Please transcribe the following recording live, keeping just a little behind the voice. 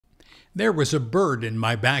There was a bird in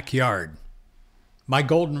my backyard. My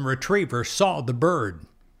golden retriever saw the bird.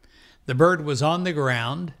 The bird was on the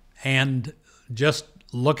ground and just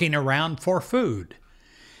looking around for food.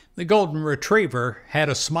 The golden retriever had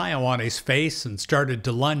a smile on his face and started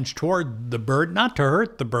to lunge toward the bird, not to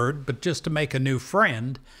hurt the bird, but just to make a new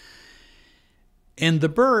friend. And the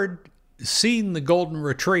bird, seeing the golden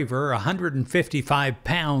retriever, 155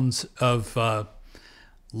 pounds of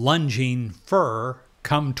lunging fur,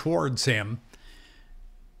 come towards him,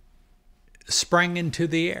 sprang into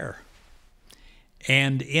the air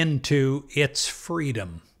and into its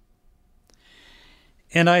freedom.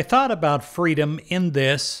 And I thought about freedom in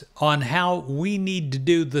this, on how we need to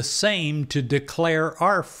do the same to declare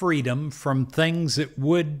our freedom from things that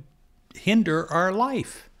would hinder our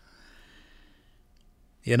life.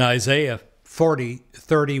 In Isaiah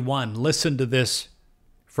 40:31, listen to this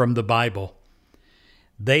from the Bible.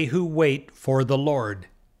 They who wait for the Lord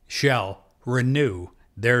shall renew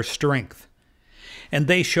their strength, and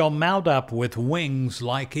they shall mount up with wings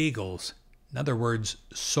like eagles. In other words,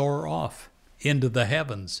 soar off into the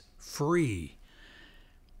heavens, free.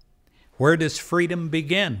 Where does freedom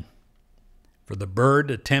begin? For the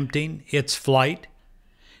bird attempting its flight,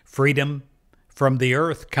 freedom from the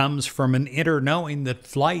earth comes from an inner knowing that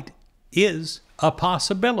flight is a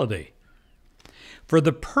possibility. For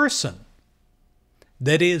the person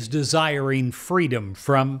that is desiring freedom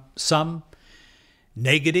from some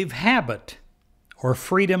negative habit or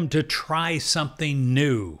freedom to try something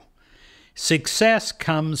new, success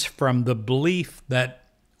comes from the belief that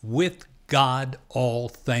with God all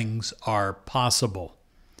things are possible.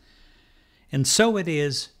 And so it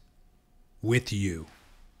is with you.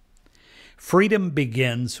 Freedom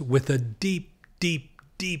begins with a deep, deep,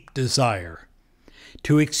 deep desire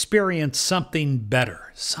to experience something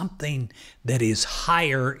better, something that is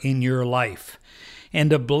higher in your life,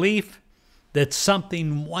 and a belief that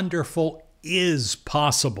something wonderful is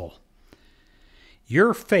possible.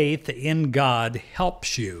 Your faith in God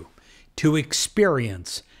helps you to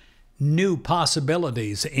experience new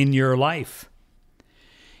possibilities in your life.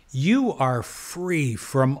 You are free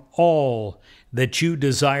from all that you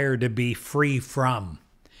desire to be free from,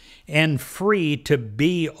 and free to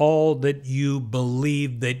be all that you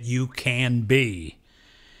believe that you can be,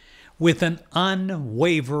 with an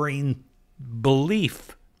unwavering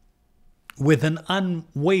belief, with an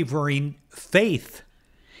unwavering faith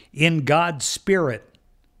in God's Spirit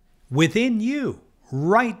within you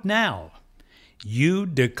right now. You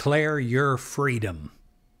declare your freedom.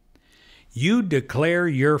 You declare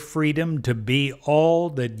your freedom to be all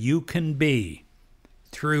that you can be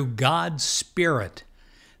through God's Spirit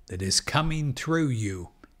that is coming through you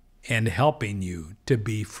and helping you to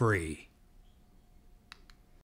be free.